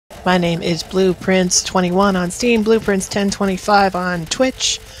My name is BluePrince21 on Steam, BluePrince1025 on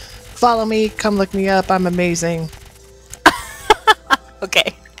Twitch. Follow me, come look me up, I'm amazing.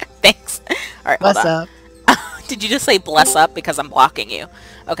 Okay, thanks. Alright, hold on. What's up? Did you just say bless up because I'm blocking you?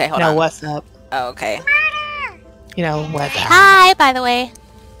 Okay, hold on. No, what's up? Oh, okay. You know, what's up? Hi, by the way.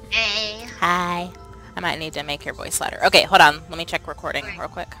 Hey. Hi. I might need to make your voice louder. Okay, hold on. Let me check recording real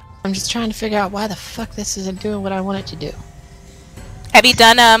quick. I'm just trying to figure out why the fuck this isn't doing what I want it to do. Have you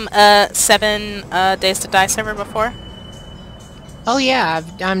done 7 Days to Die server before? Oh yeah,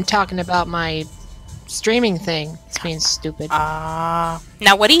 I'm talking about my streaming thing. It's being stupid. Now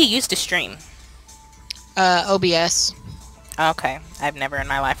what do you use to stream? OBS. Okay, I've never in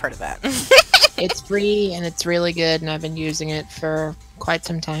my life heard of that. It's free and it's really good, and I've been using it for quite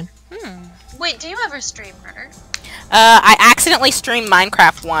some time. Wait, do you ever stream Murder? I accidentally streamed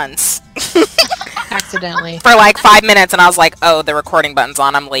Minecraft once. Accidentally. For like 5 minutes, and I was like, oh, the recording button's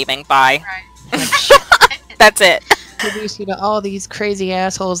on, I'm leaving, bye. Right. That's it. Introduce you to all these crazy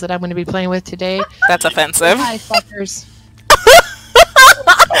assholes that I'm going to be playing with today. That's offensive. Hi, fuckers.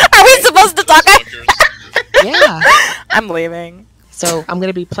 Are we supposed to talk? Yeah. I'm leaving. So I'm going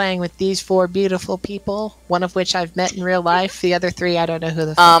to be playing with these 4 beautiful people, one of which I've met in real life. The other 3, I don't know who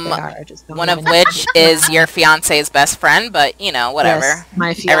the fuck they are. I just don't One of even know. which is your fiance's best friend, but you know, whatever. Yes,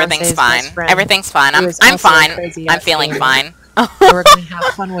 my fiance's Everything's fine. best friend. Everything's fine. Who is I'm also a fine. crazy I'm ass feeling gamer. fine. We're going to have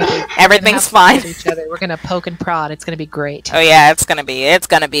fun with it. Everything's fine. Each other. We're going to poke and prod. It's going to be great. Oh yeah, it's gonna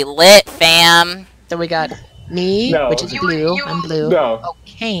be lit, fam. So we got me, which is blue. I'm blue. No. Oh,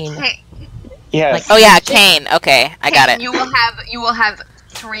 Kane. Hey, Yes. Oh yeah, Kane. Okay, I got it. You will have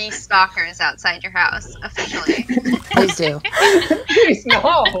 3 stalkers outside your house officially. Please do. Please, no.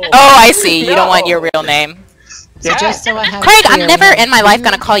 Oh, I see. You don't want your real name. So Yeah. just so I have Craig, it I'm clear, never we have in my life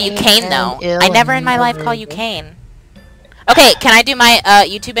gonna Kane call you Kane and though. Ill I never and in my life call you Illoverlord. Kane. Okay, can I do my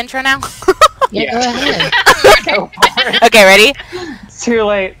YouTube intro now? Yeah, go ahead. Go for it. Okay, ready? It's too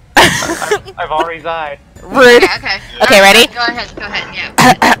late. I've already died. Rude. Okay. Okay, ready? Go ahead.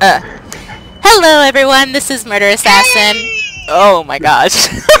 Yeah. Hello everyone, this is MurderAssassin. Oh my gosh.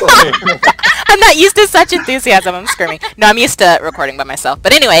 I'm not used to such enthusiasm, I'm screaming. No, I'm used to recording by myself.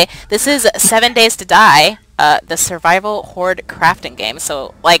 But anyway, this is 7 Days to Die, the survival horde crafting game.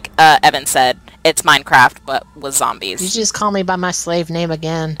 So, like Evan said, it's Minecraft, but with zombies. You just call me by my slave name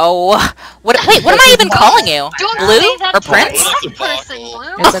again. Oh, wait, what am I even calling you? Don't Blue say that or to Prince? a person,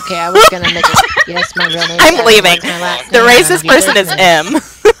 Blue. It's okay, I was gonna make it. Yes, my real name. I'm Evan, leaving. like my last The name, racist you person is business. M.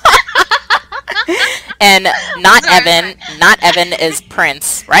 And not Evan is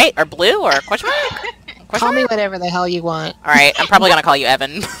Prince, right? Or Blue, or question mark? Call me whatever the hell you want. Alright, I'm probably gonna call you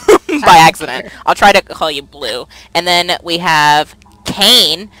Evan by accident. I'll try to call you Blue. And then we have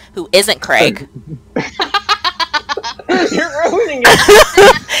Kane, who isn't Craig. You're ruining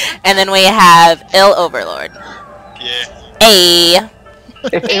it. And then we have Illoverlord. Yeah. Hey.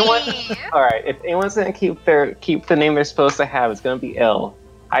 If anyone, Hey. all right. If anyone's gonna keep the name they're supposed to have, it's gonna be ill.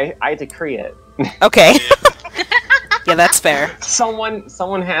 I decree it. Okay. Yeah, that's fair.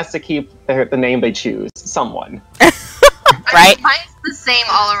 Someone has to keep the name they choose. Someone. Right? Mine's the same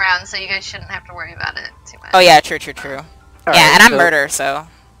all around, so you guys shouldn't have to worry about it too much. Oh yeah, true. All Yeah, right, and I'm so- Murder, so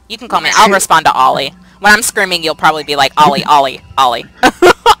you can call me. I'll respond to Ollie. When I'm screaming, you'll probably be like, Ollie. Ollie. All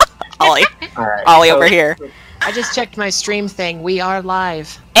right. Ollie so- over here. I just checked my stream thing. We are live.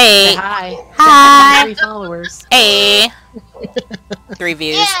 Hey. Say hi. Hi. 3 followers. Hey. 3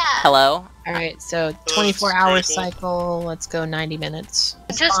 views. Yeah. Hello. Alright, so 24-hour pretty cool. cycle. Let's go 90 minutes.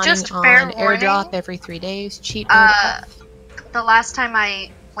 Just Spawning fair on warning. airdrop every 3 days. Cheat mode Uh, off. The last time I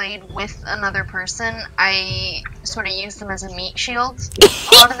played with another person, I sort of used them as a meat shield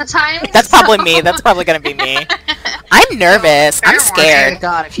a lot of the time. That's probably me. That's probably gonna be me. I'm nervous. I'm Fair Oh scared.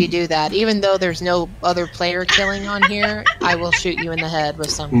 god, if you do that, even though there's no other player killing on here, I will shoot you in the head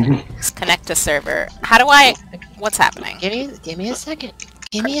with something. Just connect to server. How do I? What's happening? Give me a second.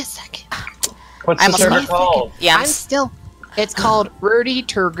 Give me a second. What's I'm the a server second. called? Yeah. I'm still. It's called Rudy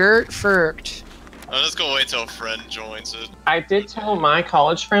Turgert Fergt. I'm just gonna wait till a friend joins it. I did tell my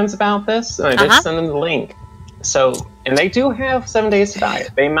college friends about this, and I did send them the link. So, and they do have 7 Days to Die.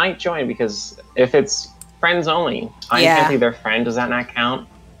 They might join because if it's friends only, I'm Yeah. simply their friend. Does that not count?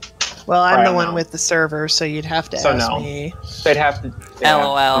 Well, Right, I'm the no. one with the server, so you'd have to So ask no. me. They'd have to. yeah.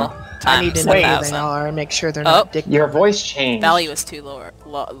 LOL. I need to Times know who they 1,000. are and make sure they're Oh. not dick. Your voice changed. Value is too low.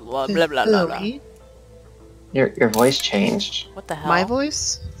 Blah blah blah blah blah. Your voice changed. What the hell? My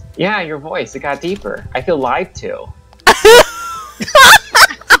voice? Yeah, your voice. It got deeper. I feel lied to.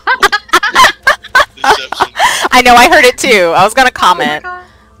 Deception. I know. I heard it too. I was gonna comment. Oh my God.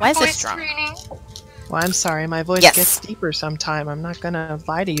 Why is this Voice strong? training. Well, I'm sorry, my voice Yes. gets deeper sometime. I'm not gonna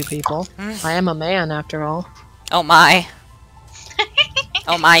lie to you people. Mm. I am a man, after all. Oh my.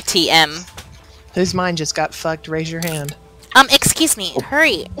 Oh my TM. Whose mind just got fucked? Raise your hand. Excuse me.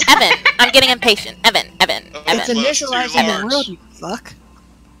 Hurry. Evan, I'm getting impatient. Evan. Oh, It's Evan. initialized in the world, you fuck.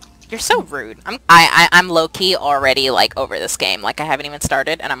 You're so rude. I'm low-key already, like, over this game. Like, I haven't even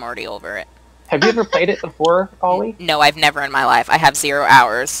started, and I'm already over it. Have you ever played it before, Ollie? No, I've never in my life. I have 0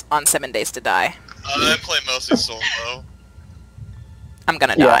 hours on 7 Days to Die. I play mostly solo. I'm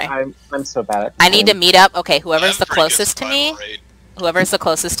gonna die. Yeah, I'm so bad at I need to this meet up. Okay, whoever's I'm the pretty good closest to me, survival rate. whoever's the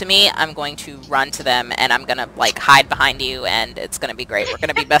closest to me, I'm going to run to them, and I'm gonna, like, hide behind you, and it's gonna be great. We're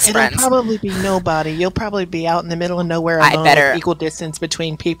gonna be best It'll friends. probably be nobody. You'll probably be out in the middle of nowhere I alone, better- with equal distance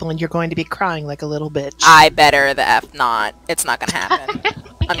between people, and you're going to be crying like a little bitch. I better the F not. It's not gonna happen.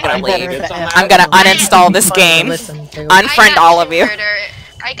 I'm gonna I better leave. the F I'm gonna not. uninstall this Fun to game. listen to. Unfriend all of you. Murder.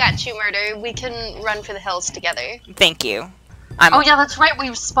 I got you, Murder. We can run for the hills together. Thank you. I'm, Oh yeah, that's right.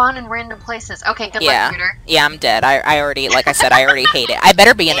 We spawn in random places. Okay, good Yeah. luck, Murder. yeah, I'm dead. I already, like I said, I already hate it. I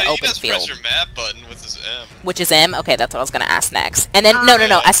better be in Well, an you open just press field. your map button with this M. Which is M? Okay, that's what I was gonna ask next. And then,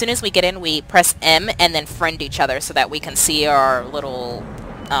 no. As soon as we get in, we press M and then friend each other so that we can see our little,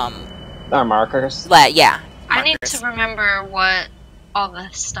 Our markers. yeah. I need markers. to remember what all the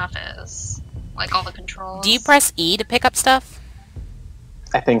stuff is. Like all the controls. Do you press E to pick up stuff?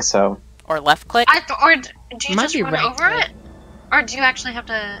 I think so. Or left click? Or do you Might just be run right over click. it? Or do you actually have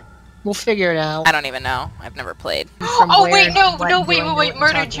to... We'll figure it out. I don't even know. I've never played. From Oh where wait, and no, what no, and wait, who I know wait, what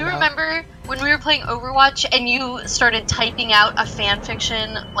Murder, you're do you talking about. remember when we were playing Overwatch and you started typing out a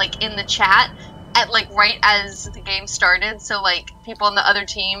fanfiction, like, in the chat, at, like, right as the game started, so, like, people on the other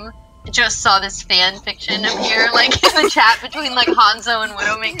team just saw this fanfiction appear, like, in the chat between, like, Hanzo and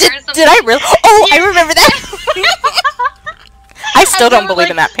Widowmaker or something? Did I really? Oh, I remember that! I still And they don't were believe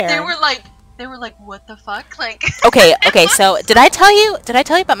in like- that pairing. They were like, what the fuck? Like... Okay, so did I tell you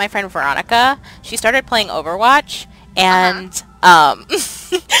about my friend Veronica? She started playing Overwatch and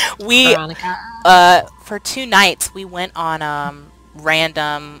we Veronica. for 2 nights we went on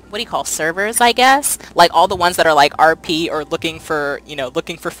random, what do you call, servers, I guess? Like all the ones that are like RP or looking for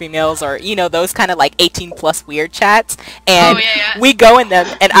females, or those kind of like 18+ weird chats. And yeah. we go in them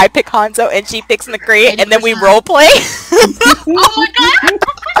and I pick Hanzo and she picks McCree and then we 80%. role play. Oh my god!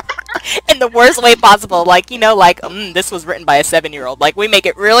 In the worst way possible, like this was written by a 7-year-old. Like we make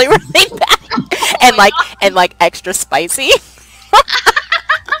it really, really bad, and like extra spicy.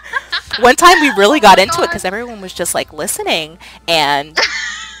 One time we really got into it because everyone was just like listening, and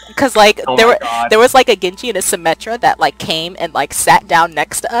because like Oh there my were God. there was like a Genji and a Symmetra that like came and like sat down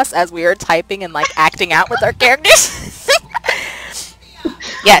next to us as we were typing and like acting out with our characters.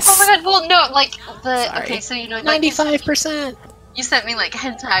 Yes. Oh my god, well no, like, Sorry. okay, so like, 95%. you sent me like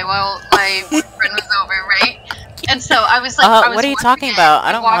hentai while my boyfriend was over, right? And so I was like, I was What are you watching talking it about? I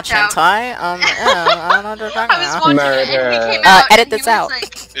and don't watch walked out. hentai. Yeah, I don't know what you're talking I was about. watching it and he Murder. came out. Edit and he this was out.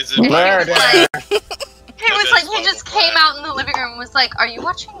 Like, Is and it Murder. he was like, he just came out in the living room and was like, "Are you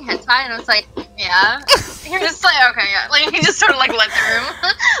watching hentai?" And I was like, "Yeah." He was just like, "Okay, yeah." Like he just sort of like left the room.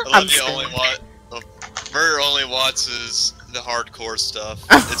 I love you only watch. Murder only watches the hardcore stuff.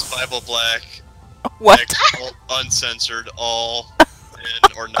 It's Bible Black, What? all, uncensored, all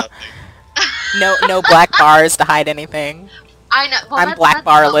in or nothing. No black bars to hide anything. I know. Well, I'm that's black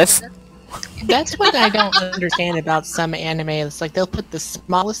barless. That's what I don't understand about some anime. It's like they'll put the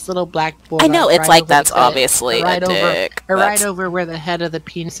smallest little black boy. I know, it's like over that's the bed, obviously or right a over, dick. or That's- right over where the head of the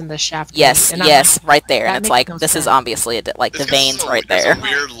penis and the shaft. Yes, meet. And I'm yes, right there. that And it's makes like, no this is sense. obviously like the It's 'cause veins right there. There's a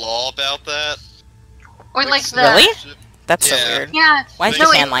weird law about that. Or like the. Really? That's so Yeah. weird. Yeah. Why is No,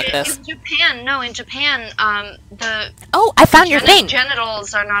 Japan it- like this? In Japan, the Oh, I found your thing.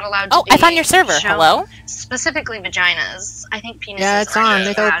 genitals are not allowed to Oh, be I found your server. shown. Hello? Specifically vaginas. I think penises. Yeah, it's aren't on.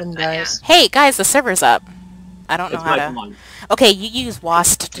 It's allowed, open, but yeah. guys. Hey, guys, the server's up. I don't know It's how my to... one. Okay, you use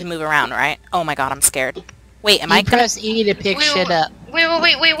WASD to move around, right? Oh my god, I'm scared. Wait, am You I gonna... press E to pick Wait, shit up. Wait.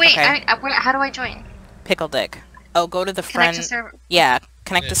 Okay. How do I join? Pickle dick. Oh, go to the Connect friend... to server. Yeah,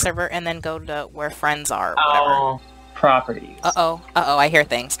 connect to Yeah. server and then go to where friends are, whatever. Oh, properties. Uh-oh, I hear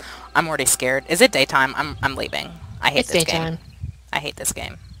things. I'm already scared. Is it daytime? I'm leaving. I hate It's this daytime. game. I hate this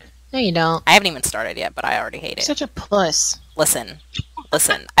game. No, you don't. I haven't even started yet, but I already hate You're it. such a puss. Listen,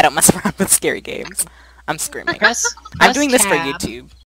 I don't mess around with scary games. I'm screaming. Press. I'm doing this for tab. YouTube.